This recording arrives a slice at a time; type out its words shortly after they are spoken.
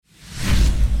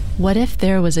What if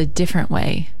there was a different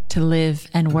way to live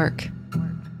and work?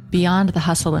 Beyond the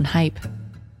hustle and hype,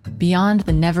 beyond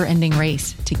the never-ending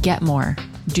race to get more,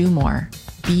 do more,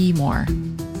 be more.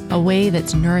 A way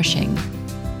that's nourishing,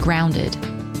 grounded,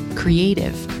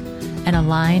 creative, and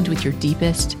aligned with your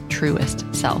deepest, truest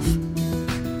self.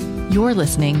 You're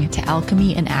listening to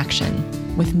Alchemy in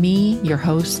Action with me, your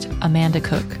host, Amanda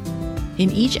Cook. In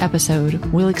each episode,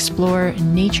 we'll explore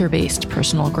nature-based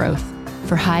personal growth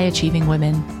for high-achieving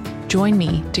women. Join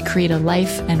me to create a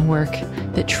life and work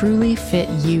that truly fit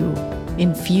you,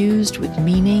 infused with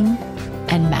meaning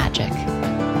and magic.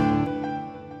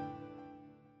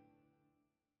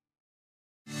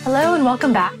 Hello and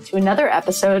welcome back to another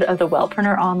episode of the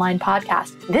Wellpreneur Online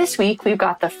Podcast. This week, we've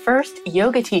got the first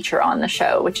yoga teacher on the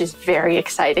show, which is very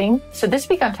exciting. So this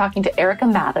week, I'm talking to Erica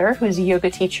Mather, who's a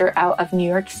yoga teacher out of New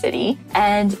York City.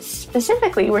 And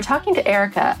specifically, we're talking to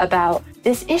Erica about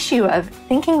this issue of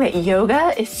thinking that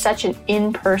yoga is such an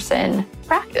in-person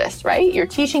practice, right? You're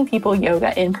teaching people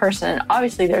yoga in person, and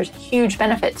obviously there's huge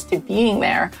benefits to being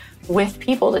there with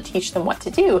people to teach them what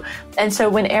to do. And so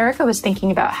when Erica was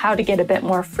thinking about how to get a bit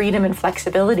more freedom and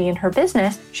flexibility in her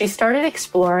business, she started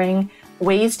exploring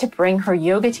ways to bring her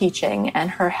yoga teaching and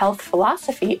her health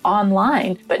philosophy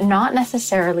online, but not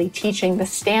necessarily teaching the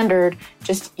standard,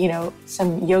 just,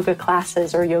 some yoga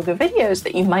classes or yoga videos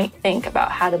that you might think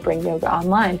about how to bring yoga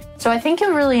online. So I think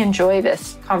you'll really enjoy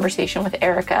this conversation with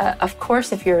Erica, of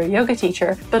course, if you're a yoga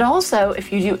teacher, but also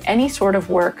if you do any sort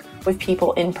of work with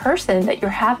people in person that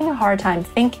you're having a hard time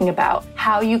thinking about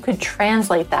how you could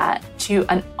translate that to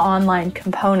an online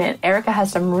component. Erica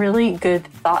has some really good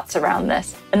thoughts around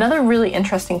this. Another really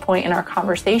interesting point in our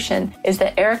conversation is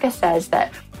that Erica says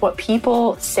that what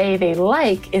people say they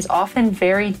like is often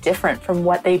very different from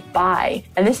what they buy.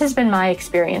 And this has been my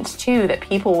experience too, that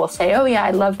people will say, oh yeah,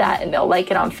 I love that. And they'll like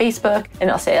it on Facebook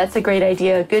and they'll say, that's a great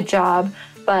idea, good job.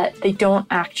 But they don't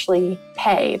actually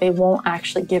pay. They won't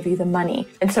actually give you the money.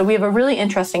 And so we have a really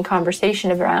interesting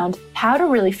conversation around how to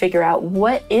really figure out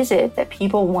what is it that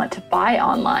people want to buy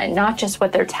online, not just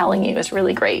what they're telling you is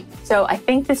really great. So I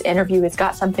think this interview has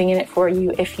got something in it for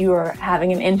you if you are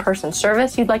having an in-person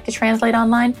service you'd like to translate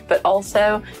online, but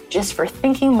also just for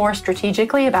thinking more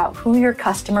strategically about who your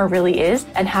customer really is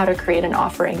and how to create an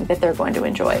offering that they're going to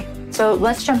enjoy. So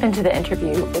let's jump into the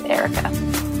interview with Erica.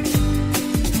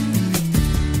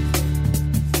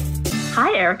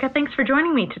 Hi, Erica. Thanks for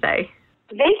joining me today.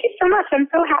 Thank you so much. I'm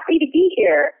so happy to be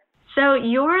here. So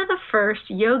you're the first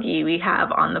yogi we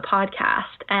have on the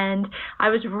podcast, and I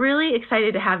was really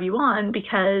excited to have you on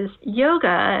because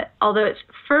yoga, although it's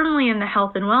firmly in the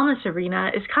health and wellness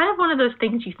arena, is kind of one of those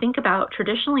things you think about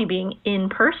traditionally being in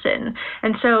person.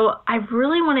 And so I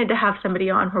really wanted to have somebody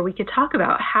on where we could talk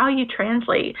about how you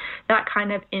translate that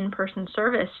kind of in-person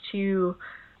service to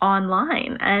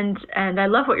online. And I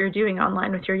love what you're doing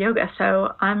online with your yoga. So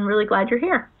I'm really glad you're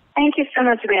here. Thank you so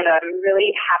much, Amanda. I'm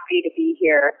really happy to be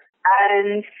here.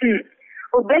 And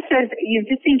well, you've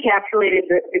just encapsulated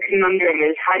the conundrum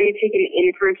is how do you take an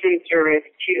in-person service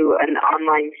to an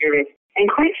online service? And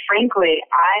quite frankly,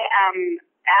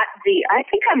 I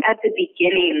think I'm at the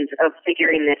beginnings of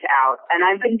figuring this out. And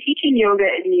I've been teaching yoga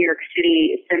in New York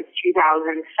City since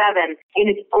 2007. And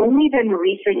it's only been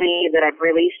recently that I've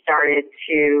really started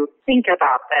to think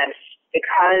about this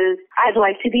because I'd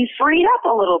like to be freed up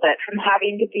a little bit from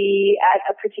having to be at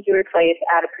a particular place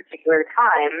at a particular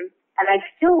time. And I'd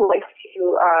still like to,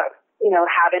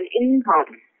 have an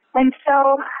income. And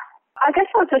so I guess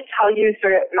I'll just tell you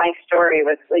sort of my story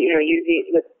with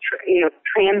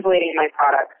translating my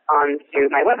products onto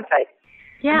my website.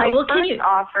 Yeah, well,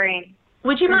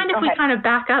 would you mind if we kind of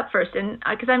back up first? And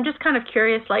because I'm just kind of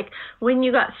curious, like when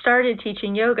you got started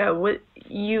teaching yoga,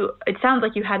 it sounds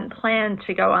like you hadn't planned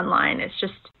to go online. It's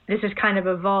just this has kind of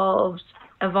evolved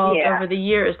over the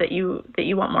years that you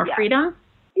want more freedom.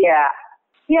 Yeah.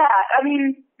 I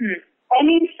mean,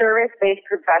 any service-based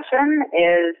profession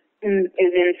is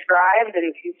inscribed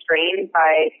and constrained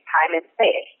by time and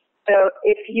space. So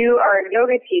if you are a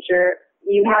yoga teacher,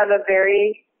 you have a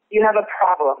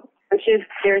problem, which is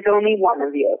there's only one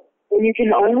of you. And you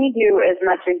can only do as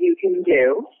much as you can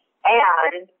do.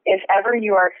 And if ever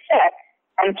you are sick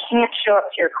and can't show up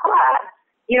to your class,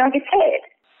 you don't get paid,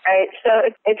 right?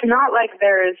 So it's not like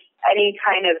there's any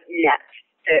kind of net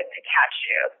to catch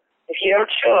you. If you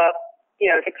don't show up, you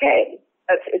don't get paid.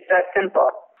 It's that simple.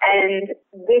 And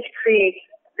this creates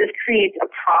a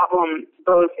problem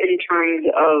both in terms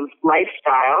of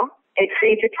lifestyle. It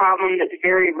creates a problem that's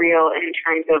very real in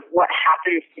terms of what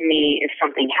happens to me if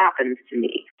something happens to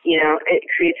me. It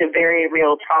creates a very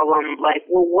real problem like,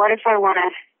 well, what if I want to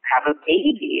have a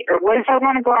baby? Or what if I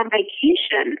want to go on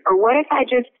vacation? Or what if I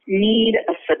just need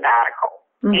a sabbatical?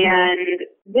 Mm-hmm. And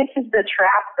this is the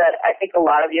trap that I think a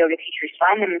lot of yoga teachers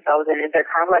find themselves in, is they're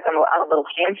kind of like on a little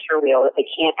hamster wheel that they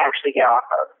can't actually get off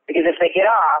of. Because if they get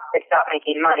off, they stop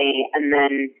making money, and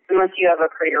then unless you have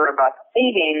a pretty robust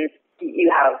savings,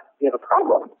 you have a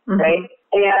problem, mm-hmm. right?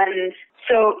 And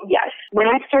so, yes, when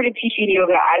I started teaching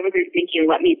yoga, I was thinking,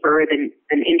 let me birth an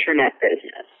internet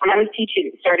business. When I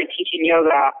started teaching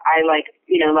yoga, I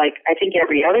I think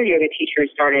every other yoga teacher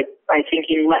started by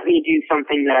thinking, let me do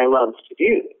something that I love to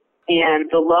do. And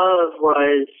the love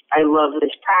was, I love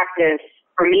this practice.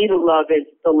 For me, the love is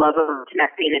the love of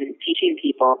connecting and teaching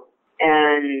people.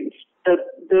 And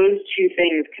those two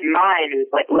things combined is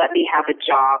like, let me have a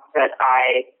job that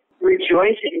I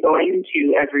rejoice in going to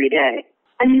every day.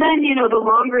 And then, the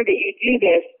longer that you do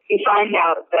this, you find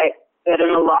out that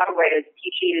in a lot of ways,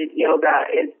 teaching yoga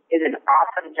is an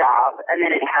awesome job, and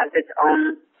then it has its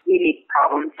own unique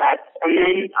problem sets. And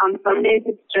then on some days,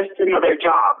 it's just another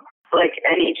job. Like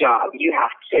any job, you have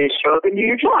to show up and do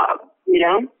your job,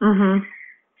 Mm-hmm.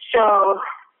 So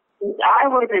I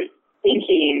wasn't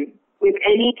thinking with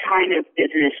any kind of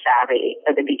business savvy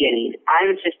at the beginning. I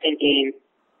was just thinking,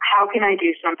 how can I do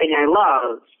something I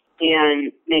love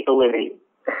and make a living?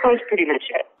 That was pretty much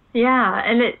it. Yeah,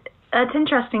 and that's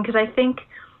interesting because I think,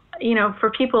 for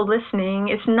people listening,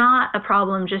 it's not a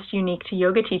problem just unique to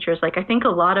yoga teachers. Like, I think a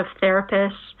lot of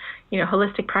therapists,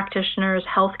 holistic practitioners,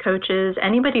 health coaches,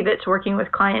 anybody that's working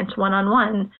with clients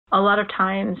one-on-one, a lot of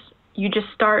times you just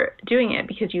start doing it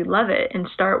because you love it and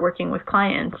start working with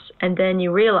clients. And then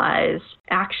you realize,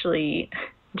 actually,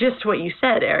 just what you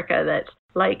said, Erica, that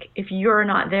like, if you're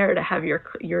not there to have your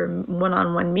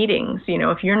one-on-one meetings,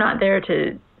 if you're not there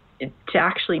to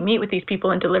actually meet with these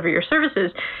people and deliver your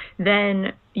services,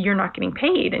 then you're not getting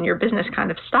paid and your business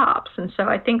kind of stops. And so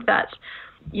I think that's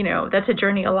a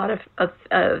journey, a lot of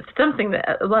something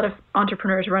that a lot of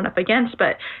entrepreneurs run up against.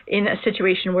 But in a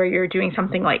situation where you're doing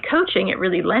something like coaching, it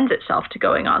really lends itself to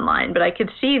going online. But I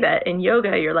could see that in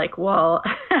yoga, you're like, well,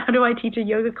 how do I teach a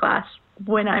yoga class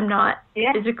when I'm not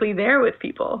physically there with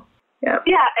people? Yep.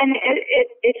 Yeah, and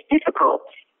it's difficult.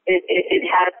 It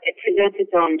presents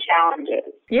its own challenges.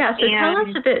 Yeah, so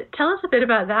tell us a bit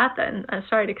about that then.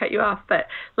 Sorry to cut you off, but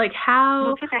like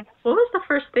what was the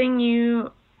first thing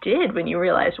you did when you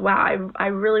realized, wow, I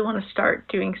really want to start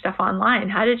doing stuff online?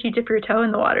 How did you dip your toe in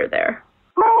the water there?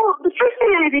 Well, the first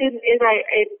thing I did is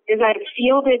I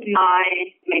fielded my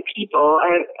people.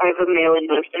 I have a mailing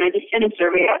list, and I just sent a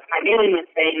survey out to my mailing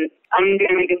list saying, I'm going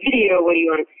to make a video. What do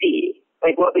you want to see?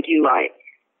 Like, what would you like?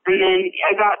 And then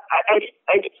I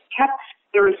kept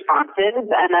the responses,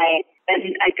 and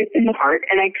I took them to heart,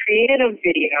 and I created a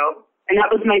video, and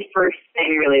that was my first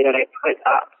thing really that I put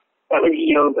up that was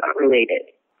yoga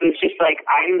related. It was just like,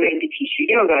 I'm going to teach you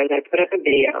yoga, as I put up a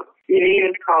video. The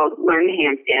video is called Learn to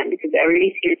Handstand, because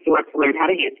everybody seems to want to learn how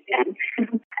to handstand.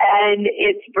 And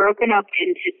it's broken up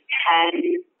into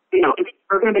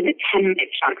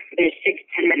 10-minute chunks. There's 6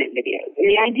 10-minute videos.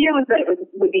 And the idea was that it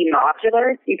would be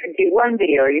modular. You could do one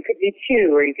video, or you could do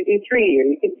 2, or you could do 3, or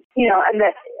you could, and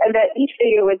that each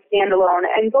video would stand alone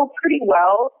and go pretty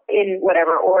well in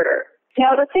whatever order.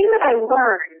 Now, the thing that I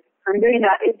learned from doing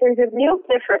that is there's a real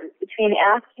difference between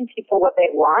asking people what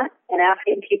they want and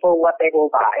asking people what they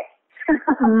will buy.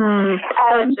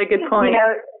 That's a good point.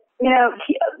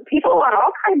 People want all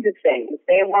kinds of things.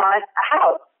 They want a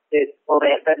house. Does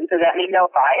that mean they'll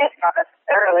buy it? Not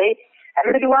necessarily.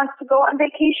 Everybody wants to go on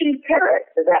vacation to Paris.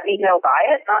 Does that mean they'll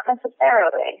buy it? Not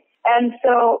necessarily. And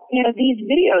so, these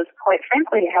videos, quite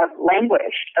frankly, have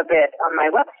languished a bit on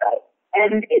my website.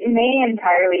 And it may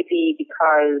entirely be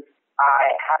because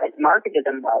I haven't marketed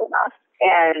them well enough.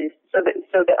 And so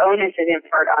the onus is in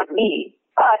part on me.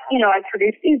 But, I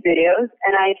produced these videos,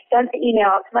 and I sent the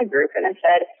email out to my group, and I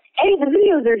said, hey, the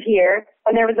videos are here.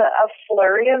 And there was a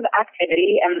flurry of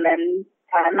activity and then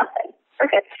kind of nothing.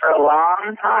 Crickets for a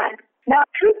long time. Now,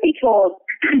 truth be told,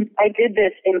 I did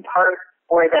this in part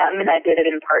for them, and I did it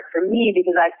in part for me,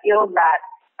 because I feel that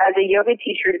as a yoga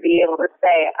teacher, to be able to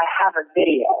say, I have a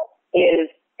video,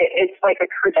 it's like a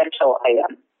credential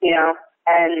item,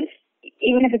 And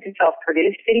even if it's a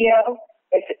self-produced video,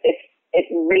 it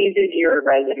raises your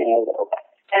resume a little bit.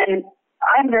 And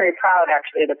I'm very proud,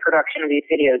 actually, of the production of these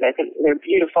videos. I think they're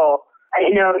beautiful. I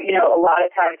know, a lot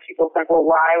of times people think, well,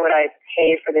 why would I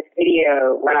pay for this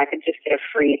video when I could just get a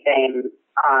free thing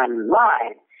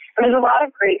online? And there's a lot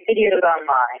of great videos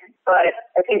online, but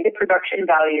I think the production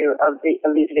value of these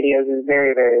videos is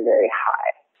very, very, very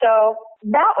high. So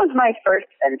that was my first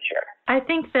venture. I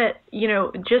think that,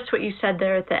 just what you said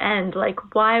there at the end, like,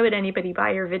 why would anybody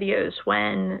buy your videos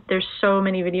when there's so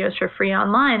many videos for free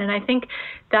online? And I think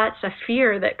that's a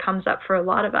fear that comes up for a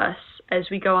lot of us as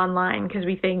we go online, because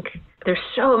we think there's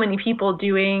so many people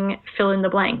doing fill in the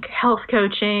blank, health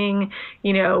coaching,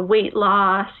 weight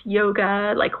loss,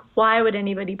 yoga. Like, why would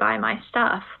anybody buy my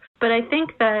stuff? But I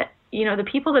think that, the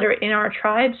people that are in our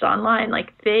tribes online,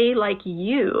 like, they like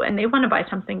you and they want to buy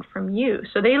something from you.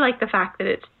 So they like the fact that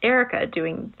it's Erica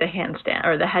doing the handstand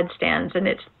or the headstands, and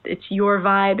it's your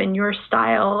vibe and your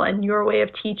style and your way of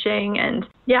teaching. And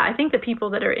yeah, I think the people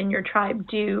that are in your tribe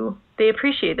they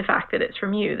appreciate the fact that it's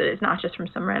from you, that it's not just from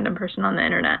some random person on the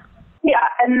internet. Yeah,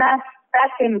 and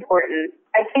that's important.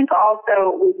 I think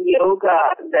also with yoga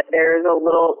that there's a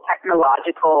little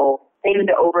technological thing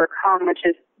to overcome, which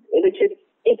is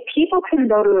if people can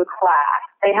go to a class,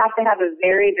 they have to have a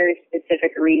very, very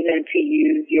specific reason to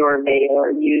use your video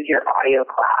or use your audio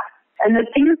class. And the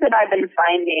things that I've been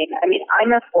finding,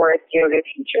 I'm a forest yoga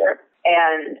teacher.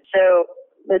 And so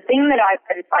the thing that I've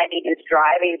been finding is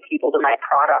driving people to my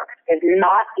product is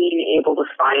not being able to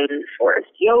find forest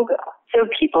yoga. So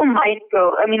people might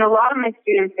go, a lot of my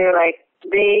students, they're like,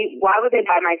 why would they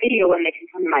buy my video when they can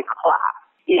come to my class?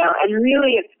 And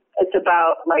really it's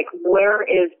about like, where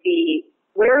is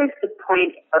the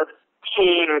point of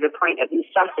pain or the point of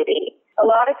necessity? A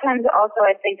lot of times also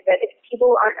I think that if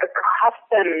people aren't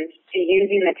accustomed to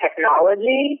using the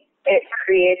technology, it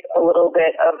creates a little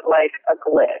bit of like a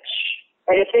glitch.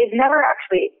 And if they've never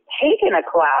actually taken a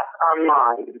class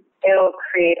online, it'll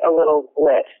create a little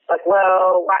glitch. Like,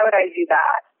 well, why would I do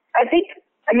that?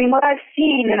 What I've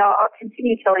seen, and I'll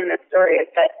continue telling this story, is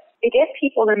that to get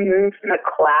people to move from a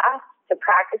class to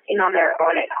practicing on their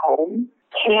own at home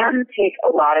can take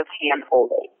a lot of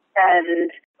hand-holding.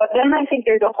 But then I think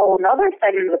there's a whole other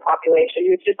segment of the population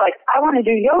who's just like, I want to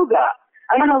do yoga.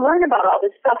 I want to learn about all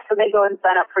this stuff, so they go and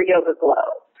sign up for Yoga Glow.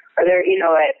 Or they're,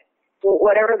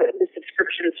 whatever the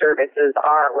subscription services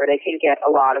are where they can get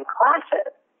a lot of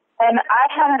classes. And I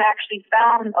haven't actually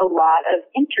found a lot of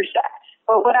intersect.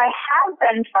 But what I have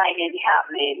been finding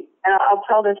happening, and I'll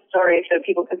tell this story so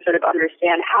people can sort of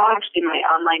understand how actually my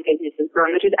online business has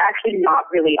grown, which is actually not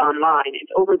really online.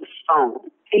 It's over the phone.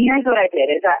 And here's what I did,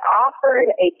 is I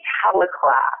offered a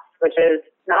teleclass, which is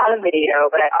not a video,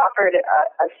 but I offered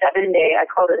a 7-day, I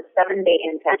called it a 7-day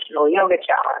intentional yoga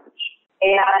challenge.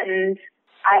 And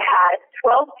I had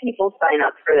 12 people sign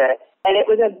up for this. And it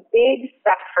was a big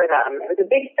step for them. It was a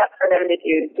big step for them to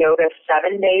do yoga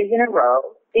 7 days in a row.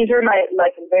 These were my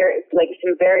some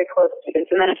very close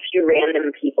students, and then a few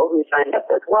random people who signed up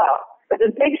as well. It was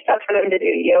a big step for them to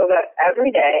do yoga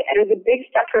every day, and it was a big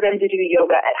step for them to do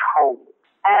yoga at home.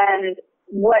 And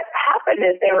what happened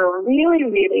is they were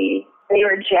they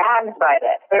were jazzed by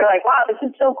this. They were like, wow, this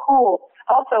is so cool.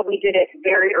 Also, we did it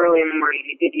very early in the morning.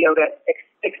 We did yoga at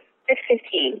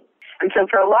 6:15. And so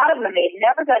for a lot of them, they'd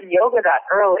never done yoga that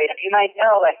early. And you might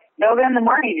know, like, yoga in the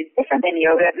morning is different than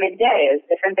yoga at midday, is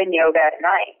different than yoga at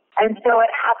night. And so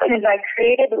what happened is I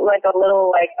created a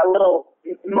little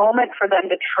moment for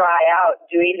them to try out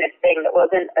doing this thing that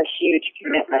wasn't a huge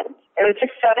commitment. It was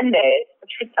just 7 days,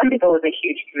 which for some people was a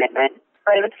huge commitment.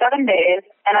 But it was 7 days,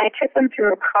 and I took them through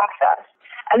a process.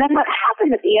 And then what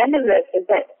happened at the end of this is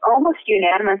that almost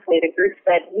unanimously the group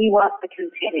said, we want to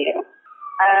continue.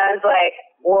 And I was like,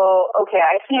 well, okay,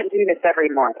 I can't do this every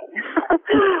morning.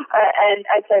 And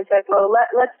I said, well,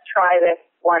 let's try this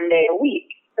 1 day a week.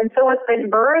 And so what's been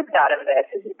birthed out of this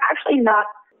is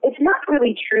it's not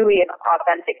really truly an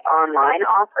authentic online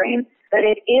offering, but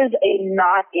it is a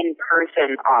not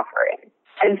in-person offering.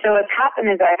 And so what's happened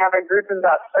is I have a group of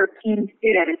about 13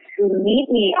 students who meet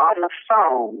me on the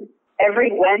phone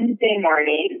every Wednesday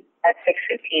morning at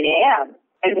 6:15 a.m.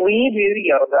 And we do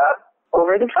yoga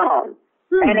over the phone.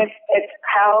 And it's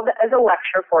held as a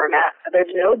lecture format, so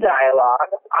there's no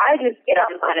dialogue. I just get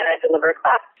online and I deliver a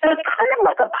class. So it's kind of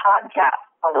like a podcast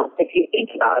almost, if you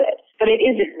think about it. But it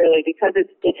isn't really, because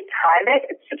it's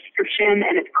private, it's subscription,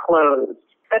 and it's closed.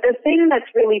 But the thing that's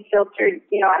really filtered,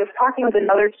 I was talking with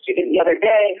another student the other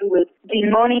day who was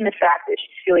bemoaning the fact that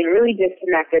she's feeling really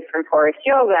disconnected from forest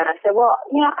yoga. And I said, well,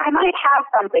 I might have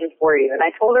something for you. And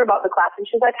I told her about the class, and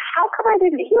she was like, how come I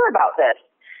didn't hear about this?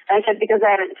 And I said, because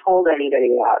I haven't told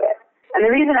anybody about it. And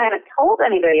the reason I haven't told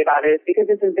anybody about it is because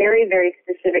it's a very, very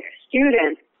specific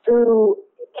student who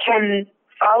can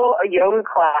follow a yoga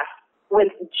class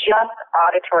with just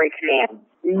auditory commands,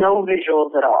 no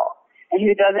visuals at all, and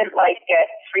who doesn't get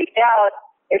freaked out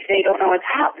if they don't know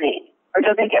what's happening, or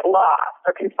doesn't get lost,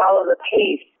 or can follow the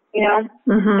pace,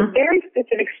 It's a very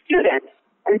specific student.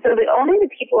 And so only the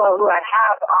people who I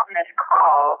have on this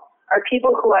call are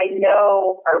people who I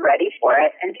know are ready for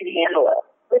it and can handle it,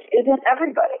 which isn't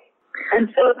everybody. And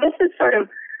so this is sort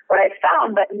of what I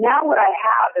found. But now what I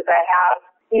have is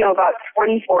about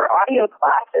 24 audio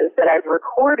classes that I've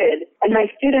recorded, and my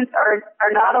students are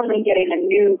not only getting a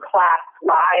new class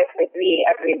live with me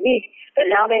every week,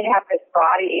 but now they have this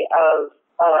body of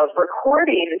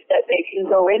recordings that they can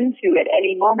go into at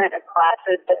any moment of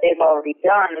classes that they've already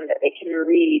done and that they can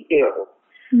redo.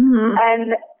 Mm-hmm.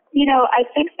 And, I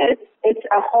think that it's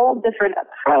a whole different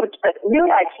approach, but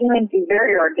really I came into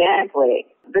very organically.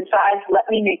 Besides, let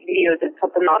me make videos and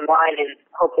put them online and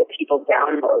hope that people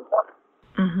download them.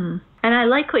 Mm-hmm. And I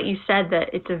like what you said, that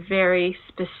it's a very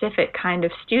specific kind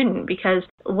of student, because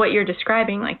what you're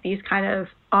describing, like these kind of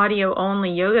audio-only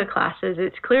yoga classes,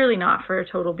 it's clearly not for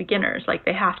total beginners. Like,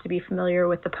 they have to be familiar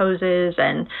with the poses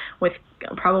and with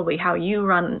probably how you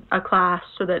run a class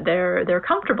so that they're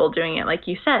comfortable doing it, like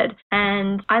you said.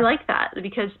 And I like that,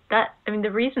 because I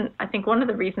think one of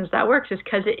the reasons that works is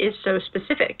because it is so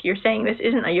specific. You're saying this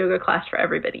isn't a yoga class for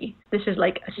everybody. This is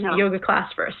like a yoga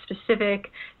class for a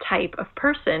specific type of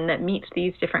person that meets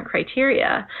these different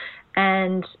criteria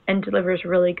and delivers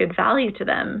really good value to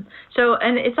them. So,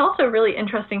 and it's also a really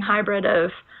interesting hybrid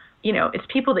of, it's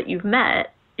people that you've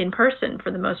met in person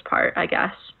for the most part, I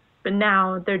guess, but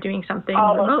now they're doing something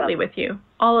remotely with you.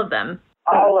 All of them.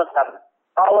 All of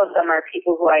them are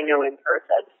people who I know in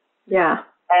person. Yeah.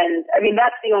 And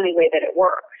that's the only way that it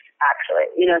works,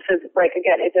 actually. So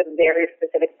again, it's a very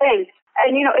specific thing.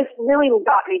 And, it's really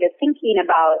got me to thinking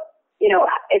about,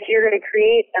 if you're going to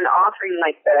create an offering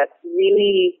like this,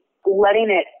 really letting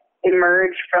it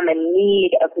emerge from a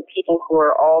need of the people who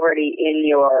are already in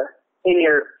your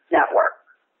network,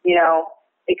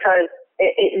 because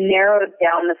it narrows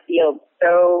down the field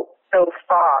so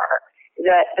far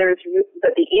that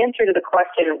the answer to the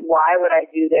question, why would I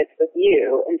do this with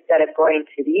you instead of going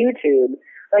to YouTube,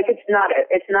 it's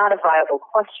not a viable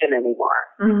question anymore.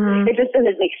 Mm-hmm. It just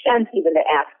doesn't make sense even to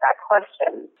ask that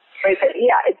question. Right? But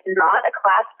yeah, it's not a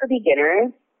class for beginners.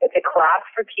 It's a class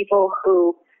for people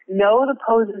who know the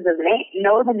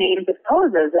names of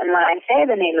poses. And when I say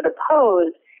the name of the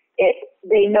pose,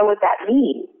 they know what that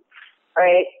means,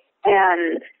 right?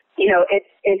 And,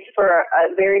 it's for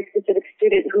a very specific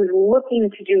student who's looking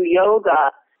to do yoga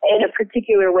in a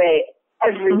particular way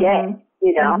every day,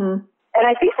 Mm-hmm. And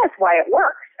I think that's why it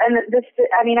works. And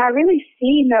I really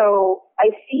see no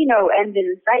end in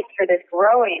sight for this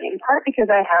growing, in part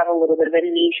because I have a little bit of a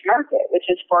niche market, which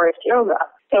is forest yoga.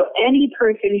 So any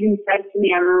person who says to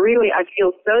me, I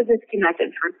feel so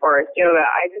disconnected from forest yoga,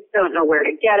 I just don't know where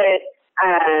to get it,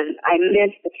 and I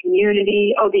miss the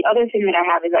community. Oh, the other thing that I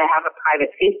have is I have a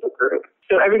private Facebook group.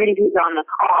 So everybody who's on the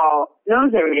call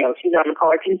knows everybody else who's on the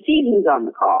call or can see who's on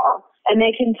the call. And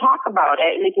they can talk about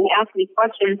it, and they can ask me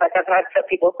questions. Like I've had some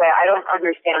people say, I don't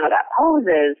understand what that pose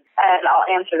is, and I'll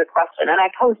answer the question. And I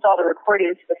post all the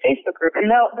recordings to the Facebook group, and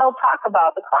they'll talk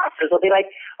about the classes. They'll be like,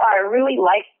 oh, I really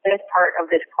like this part of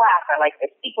this class. I like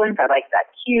this sequence. I like that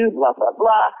cue, blah, blah,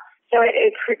 blah. So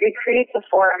it creates a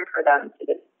forum for them to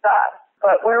discuss.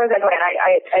 But where was I going?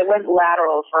 I went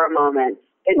lateral for a moment.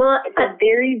 It's a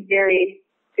very, very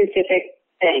specific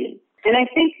thing. And I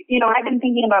think, I've been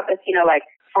thinking about this,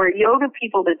 for yoga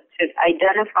people to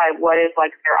identify what is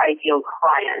like their ideal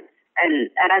client.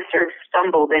 And I've sort of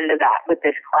stumbled into that with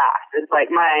this class. It's like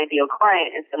my ideal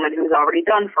client is someone who's already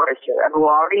done forest yoga, who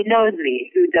already knows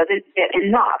me, who doesn't get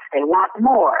enough. They want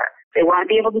more. They want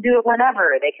to be able to do it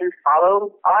whenever. They can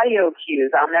follow audio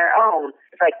cues on their own.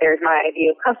 It's like, there's my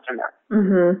ideal customer.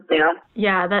 Mm-hmm.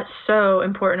 Yeah, that's so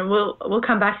important. We'll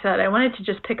come back to that. I wanted to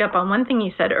just pick up on one thing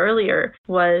you said earlier,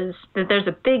 was that there's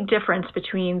a big difference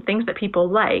between things that people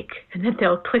like and that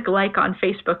they'll click like on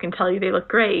Facebook and tell you they look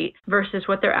great versus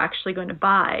what they're actually going to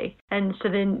buy. And so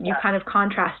then you kind of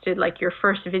contrasted like your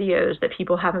first videos that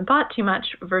people haven't bought too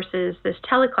much versus this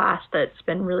teleclass that's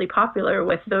been really popular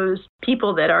with those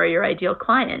people that are your ideal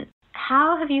client.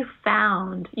 How have you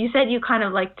found, you said you kind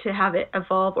of like to have it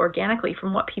evolve organically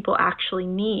from what people actually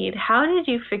need. How did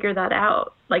you figure that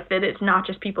out? Like that it's not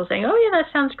just people saying, oh yeah,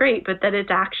 that sounds great, but that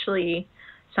it's actually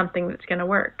something that's going to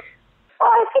work? Well,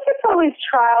 I think it's always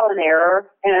trial and error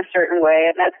in a certain way,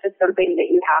 and that's just something that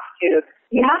you have to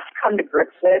come to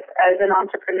grips with as an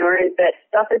entrepreneur, is that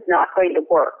stuff is not going to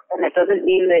work. And it doesn't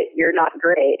mean that you're not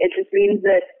great. It just means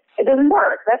that it doesn't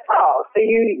work. That's all. So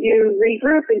you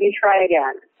regroup and you try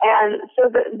again. And so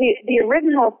the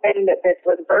original thing that this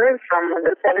was birthed from was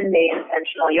a 7-day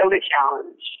intentional yoga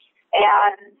challenge.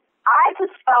 And I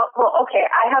just felt, well, okay,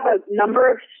 I have a number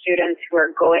of students who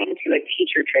are going to a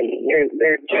teacher training.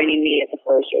 They're joining me at the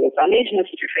Flourish Yoga Foundational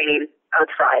Teacher Training on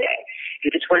Friday.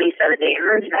 It's a 27-day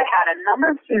immersion. I had a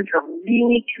number of students who are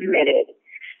really committed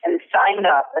and signed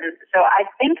up. And so I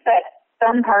think that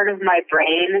some part of my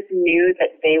brain knew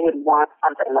that they would want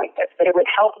something like this, that it would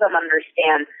help them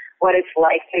understand what it's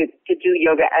like to do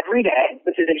yoga every day,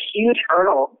 which is a huge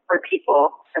hurdle for people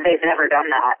if they've never done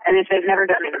that. And if they've never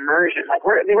done an immersion, like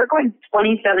we're going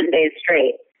 27 days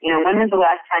straight. You know, when was the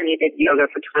last time you did yoga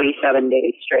for 27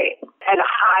 days straight? At a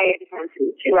high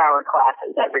intensity, 2-hour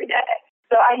classes every day.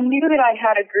 So I knew that I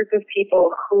had a group of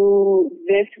people who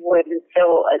this would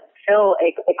fill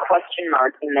a question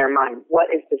mark in their mind.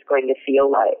 What is this going to feel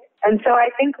like? And so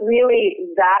I think really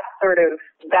that's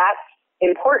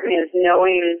important, is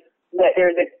knowing that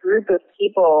there's a group of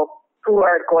people who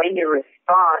are going to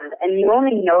respond, and you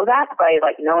only know that by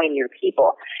knowing your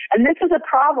people. And this is a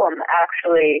problem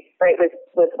actually, right,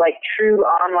 with true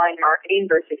online marketing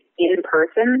versus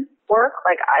in-person work.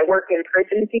 Like I work in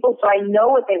person with people, so I know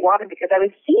what they wanted because I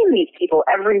was seeing these people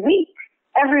every week.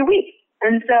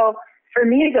 And so for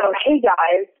me to go, hey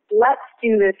guys, let's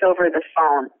do this over the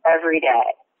phone every day,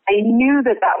 I knew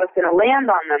that was going to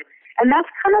land on them. And that's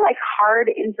kind of hard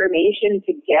information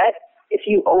to get if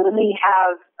you only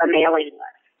have a mailing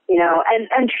list, you know.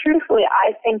 And truthfully,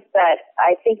 I think that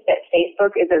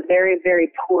Facebook is a very,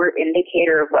 very poor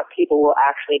indicator of what people will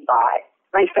actually buy.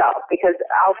 Myself, because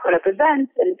I'll put up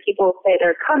events and people say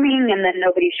they're coming and then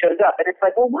nobody shows up, and it's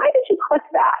like, well, why did you click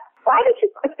that? Why did you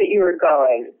click that you were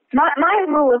going? My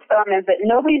rule of thumb is that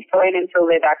nobody's going until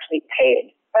they've actually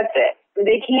paid. That's it.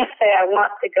 They can't say, I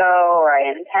want to go or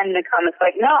I intend to come. It's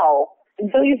like, no,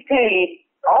 until you've paid,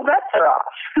 all bets are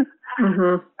off.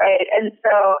 Mm-hmm. Right? And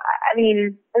so, I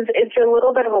mean, it's a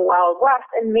little bit of a Wild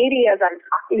West. And maybe as I'm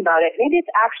talking about it, maybe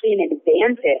it's actually an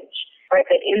advantage, right,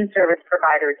 that in-service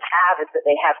providers have, is that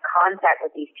they have contact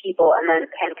with these people and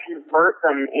then can convert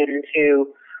them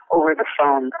into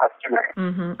over-the-phone customers.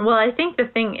 Mm-hmm. Well, I think the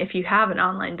thing, if you have an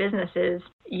online business, is,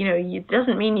 it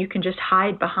doesn't mean you can just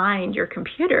hide behind your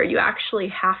computer. You actually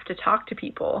have to talk to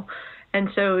people. And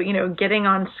so, getting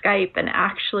on Skype and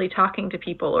actually talking to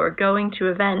people, or going to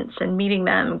events and meeting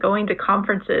them, going to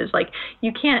conferences,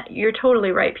 you're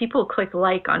totally right. People click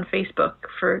like on Facebook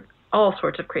for all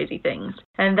sorts of crazy things.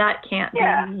 And that can't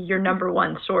be your number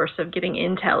one source of getting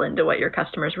intel into what your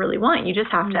customers really want. You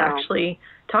just have to actually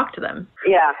talk to them.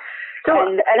 Yeah. So,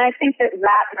 and I think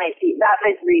that might be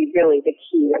really the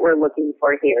key that we're looking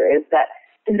for here, is that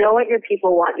to know what your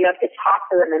people want, you have to talk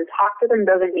to them. And talk to them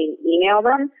doesn't mean email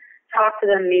them. Talk to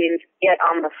them means get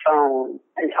on the phone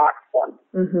and talk to them.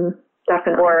 Mm-hmm.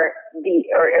 Definitely.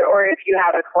 Or if you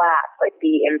have a class,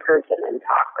 be in person and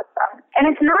talk with them. And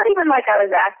it's not even like I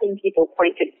was asking people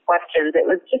pointed questions. It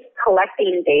was just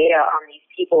collecting data on these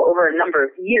people over a number of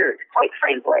years, quite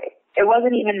frankly. It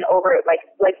wasn't even over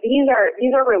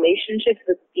these are relationships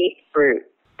with deep roots.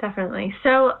 Definitely.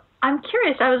 So I'm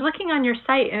curious, I was looking on your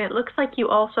site and it looks like you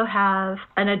also have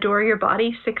an Adore Your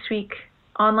Body 6-week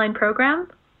online program.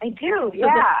 I do,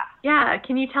 yeah.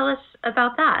 Can you tell us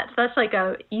about that? So that's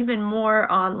a even more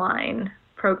online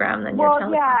program than your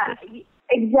teleconference. Yeah,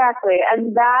 exactly.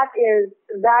 And that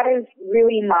is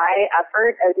really my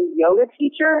effort as a yoga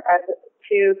teacher,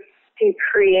 to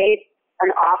create an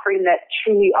offering that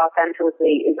truly,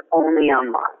 authentically is only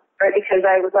online, right? Because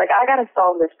I was like, I got to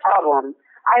solve this problem.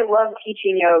 I love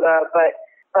teaching yoga, but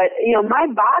my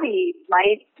body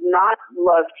might not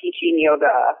love teaching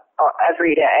yoga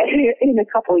every day in a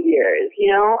couple years.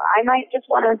 I might just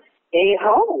want to stay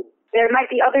home. There might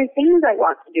be other things I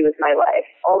want to do with my life,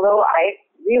 although I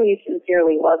really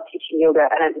sincerely love teaching yoga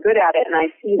and I'm good at it, and I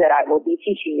see that I will be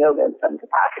teaching yoga in some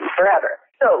capacity forever.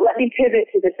 So let me pivot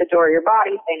to this Adore Your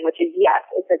Body thing, which is, yes,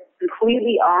 it's a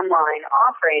completely online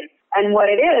offering. And what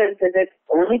it is it's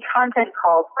only content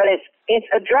calls, but it's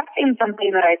addressing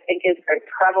something that I think is very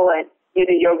prevalent in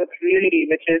the yoga community,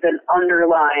 which is an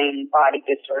underlying body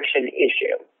distortion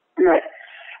issue. But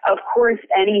of course,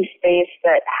 any space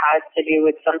that has to do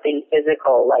with something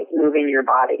physical, like moving your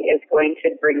body, is going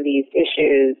to bring these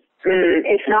issues.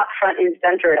 If not front and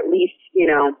center, at least,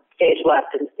 stage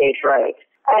left and stage right.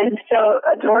 And so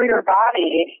Adore Your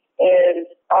Body is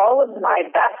all of my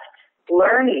best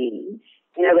learnings,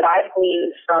 that I've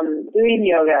gleaned from doing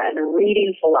yoga and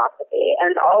reading philosophy,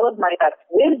 and all of my best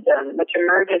wisdom, which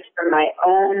emerges from my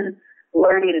own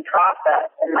learning process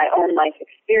and my own life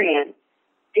experience,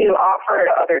 to offer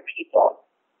to other people.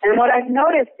 And what I've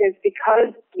noticed is,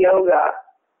 because yoga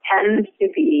tends to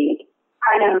be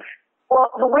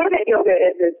the way that yoga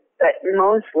is that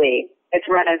mostly it's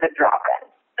run as a drop-in.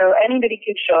 So anybody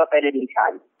could show up at any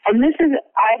time. And this is,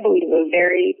 I believe, a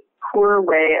very poor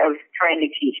way of trying to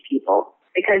teach people,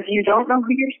 because you don't know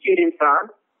who your students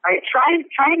are. Right? Try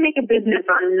and make a business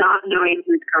on not knowing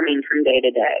who's coming from day to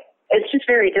day. It's just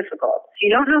very difficult. You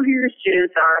don't know who your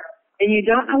students are, and you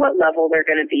don't know what level they're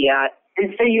going to be at.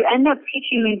 And so you end up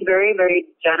teaching these very, very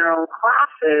general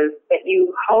classes that you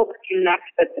hope connect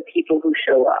with the people who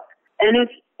show up. And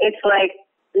it's like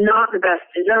not the best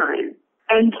design.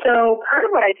 And so part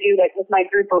of what I do, like with my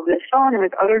group over the phone and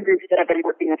with other groups that I've been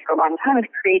working with for a long time, is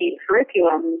creating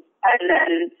curriculums and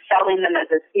then selling them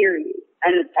as a series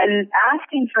and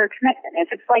asking for a commitment.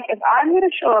 It's like, if I'm going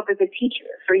to show up as a teacher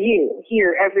for you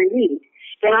here every week,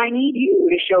 then I need you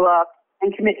to show up and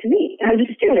commit to me as a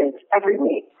student every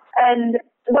week. And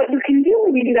what you can do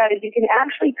when you do that is you can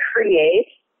actually create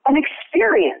an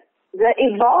experience that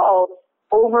evolves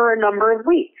over a number of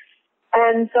weeks.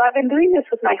 And so I've been doing this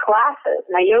with my classes,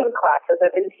 my yoga classes.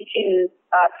 I've been teaching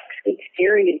 6-week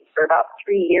series for about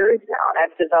 3 years now, and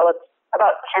I've developed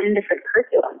about 10 different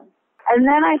curriculums. And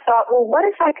then I thought, well, what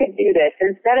if I could do this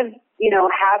instead of,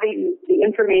 having the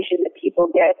information that people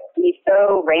get be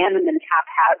so random and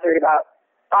haphazard about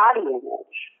body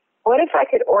image? What if I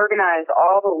could organize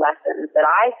all the lessons that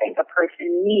I think a person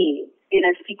needs in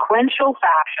a sequential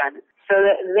fashion so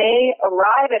that they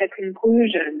arrive at a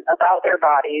conclusion about their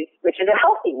bodies, which is a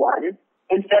healthy one,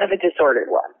 instead of a disordered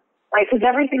one, right? Because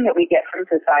everything that we get from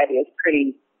society is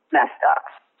pretty messed up.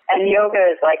 And yoga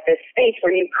is like this space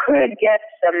where you could get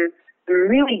some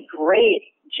really great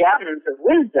gems of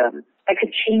wisdom that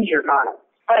could change your mind.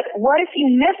 But what if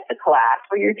you miss the class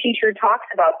where your teacher talks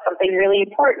about something really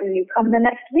important and you come the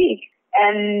next week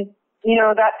and,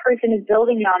 that person is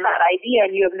building on that idea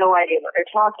and you have no idea what they're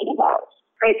talking about,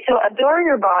 right? So Adore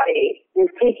Your Body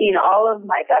is taking all of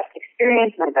my best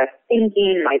experience, my best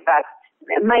thinking, my best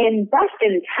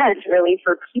intent really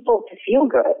for people to feel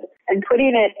good and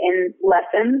putting it in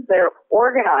lessons that are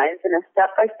organized in a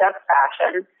step-by-step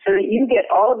fashion so that you get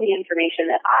all of the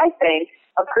information that I think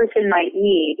a person might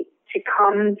need to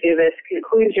come to this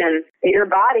conclusion that your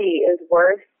body is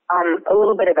worth a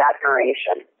little bit of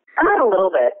admiration. And not a little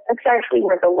bit. It's actually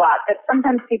worth a lot. But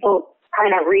sometimes people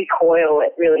kind of recoil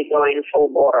at really going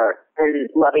full bore and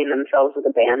loving themselves with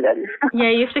abandon.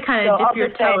 Yeah, you have to kind of dip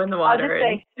your toe in the water.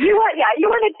 You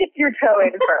want to dip your toe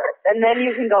in first. And then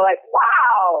you can go like,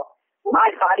 wow,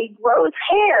 my body grows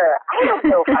hair. I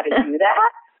don't know how to do that.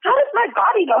 How does my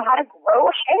body know how to grow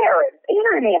hair and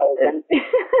fingernails and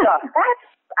stuff? That's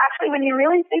actually, when you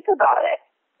really think about it,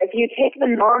 if you take the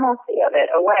normalcy of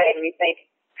it away and you think,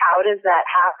 how does that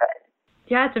happen?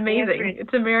 Yeah, it's amazing.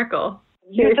 It's a miracle.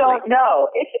 You don't know.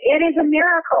 It is a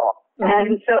miracle. Mm-hmm. And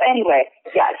so anyway,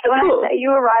 so when I say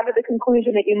you arrive at the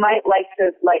conclusion that you might like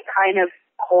to kind of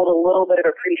hold a little bit of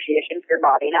appreciation for your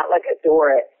body, not like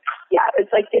adore it. Yeah, it's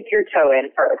like dip your toe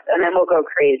in first and then we'll go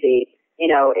crazy,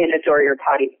 in Adore Your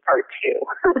Body Part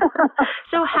 2.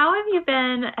 So how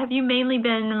have you mainly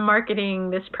been marketing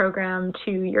this program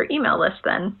to your email list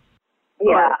then?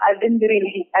 Yeah, I've been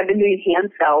doing hand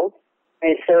sells.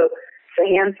 Right? So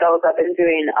hand sells, I've been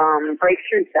doing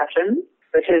breakthrough sessions,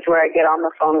 which is where I get on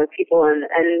the phone with people and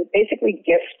basically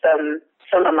gift them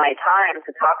some of my time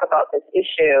to talk about this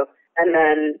issue. And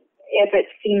then if it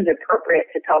seems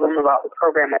appropriate, to tell them about the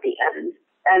program at the end.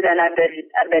 And then I've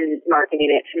been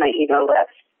marketing it to my email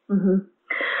list. Mm-hmm.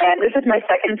 And this is my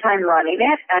second time running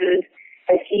it, and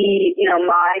I see,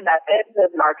 my methods of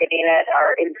marketing it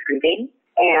are improving,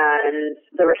 and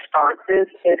the responses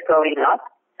is going up.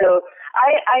 So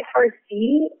I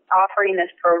foresee offering this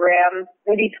program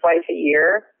maybe twice a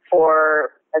year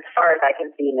for as far as I can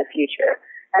see in the future.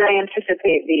 And I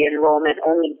anticipate the enrollment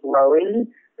only growing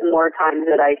the more times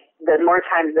that I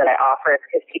offer it,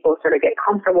 because people sort of get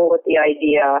comfortable with the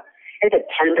idea. It's a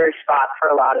tender spot for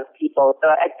a lot of people. So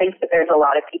I think that there's a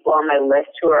lot of people on my list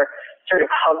who are sort of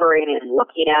hovering and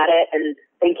looking at it and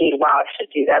thinking, wow, I should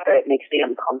do that, but it makes me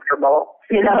uncomfortable,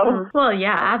 Well,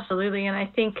 yeah, absolutely. And I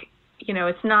think,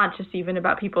 it's not just even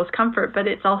about people's comfort, but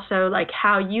it's also like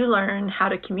how you learn how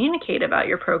to communicate about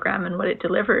your program and what it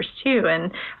delivers too.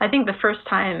 And I think the first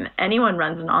time anyone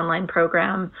runs an online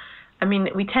program,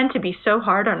 we tend to be so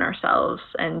hard on ourselves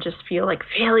and just feel like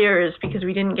failures because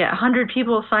we didn't get 100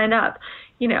 people signed up,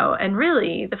 and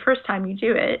really the first time you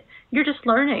do it, you're just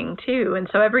learning too. And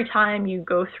so every time you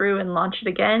go through and launch it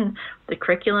again, the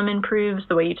curriculum improves,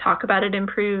 the way you talk about it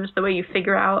improves, the way you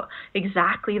figure out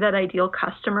exactly that ideal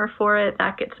customer for it,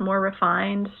 that gets more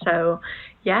refined. So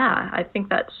yeah, I think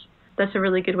that's a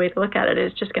really good way to look at it.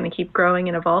 It's just going to keep growing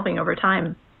and evolving over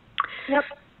time. Yep.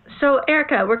 So,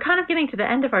 Erica, we're kind of getting to the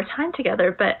end of our time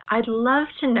together, but I'd love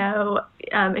to know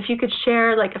if you could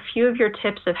share like a few of your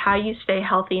tips of how you stay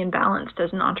healthy and balanced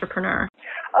as an entrepreneur.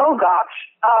 Oh, gosh.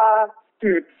 I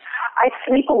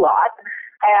sleep a lot,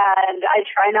 and I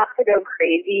try not to go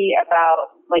crazy about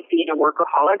like being a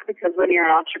workaholic, because when you're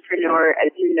an entrepreneur,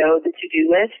 as you know, the to-do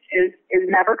list is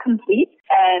never complete.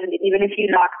 And even if you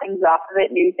knock things off of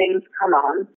it, new things come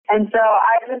on. And so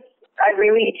I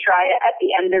really try at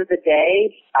the end of the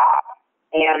day, stop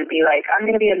and be like, I'm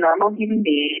going to be a normal human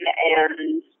being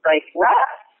and like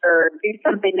rest or do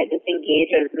something that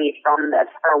disengages me from this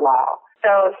for a while.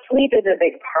 So sleep is a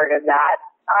big part of that.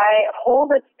 I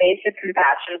hold a space of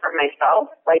compassion for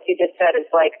myself. Like you just said,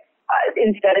 it's like,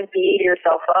 instead of beating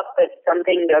yourself up that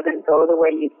something doesn't go the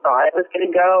way you thought it was going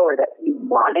to go or that you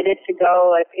wanted it to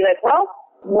go, I'd be like, well,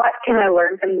 what can I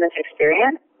learn from this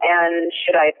experience? And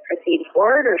should I proceed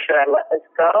forward or should I let this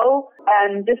go?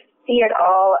 And just see it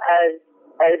all as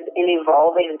an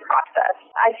evolving process.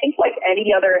 I think like any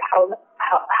other health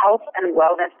and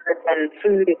wellness person,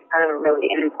 food is kind of a really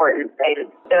important thing.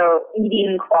 So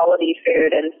eating quality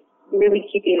food and really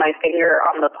keeping my finger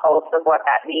on the pulse of what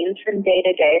that means from day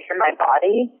to day for my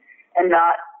body and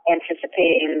not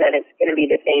anticipating that it's going to be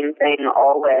the same thing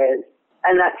always.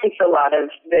 And that takes a lot of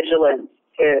vigilance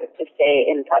to stay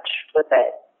in touch with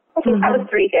it. I think that was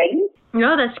 3 things.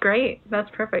 No, that's great. That's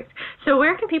perfect. So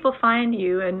where can people find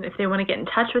you, and if they want to get in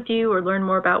touch with you or learn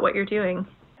more about what you're doing?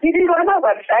 You can go to my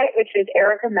website, which is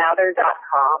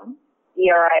ericamather.com,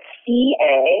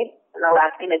 ERICA, and the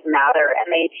last name is Mather,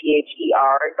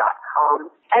 MATHER.com.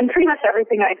 And pretty much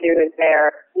everything I do is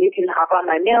there. You can hop on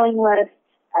my mailing list,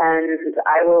 and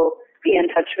I will be in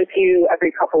touch with you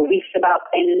every couple of weeks about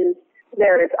things.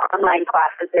 There's online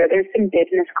classes there. There's some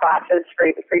business classes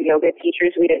for yoga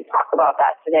teachers. We didn't talk about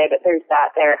that today, but there's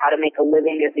that there, how to make a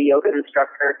living as a yoga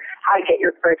instructor, how to get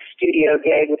your first studio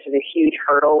gig, which is a huge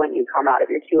hurdle when you come out of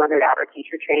your 200-hour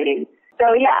teacher training.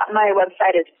 So, yeah, my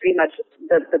website is pretty much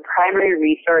the primary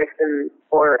resource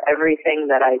for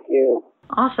everything that I do.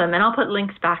 Awesome. And I'll put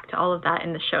links back to all of that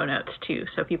in the show notes, too,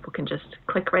 so people can just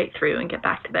click right through and get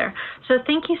back to there. So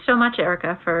thank you so much,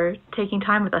 Erica, for taking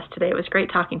time with us today. It was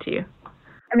great talking to you.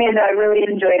 Amanda, I really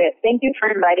enjoyed it. Thank you for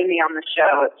inviting me on the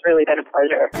show. It's really been a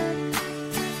pleasure.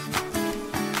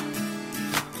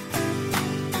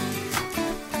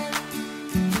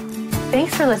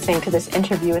 Thanks for listening to this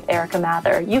interview with Erica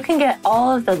Mather. You can get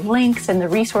all of the links and the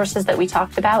resources that we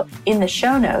talked about in the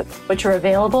show notes, which are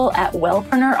available at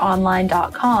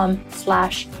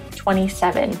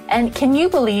wellpreneuronline.com/27. And can you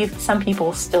believe some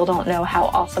people still don't know how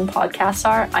awesome podcasts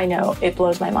are? I know, it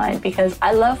blows my mind because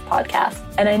I love podcasts.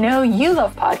 And I know you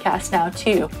love podcasts now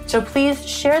too. So please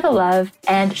share the love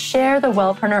and share the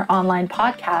Wellpreneur Online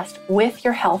podcast with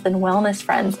your health and wellness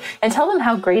friends and tell them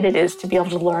how great it is to be able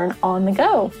to learn on the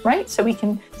go, right? So we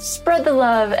can spread the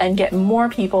love and get more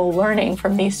people learning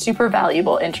from these super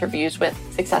valuable interviews with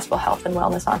successful health and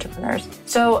wellness entrepreneurs.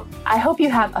 So I hope you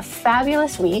have a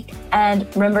fabulous week, and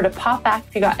remember to pop back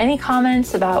if you got any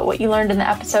comments about what you learned in the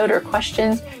episode or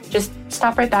questions. Just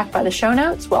stop right back by the show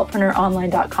notes,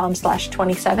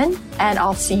 wellpreneuronline.com/27, and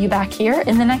I'll see you back here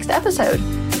in the next episode.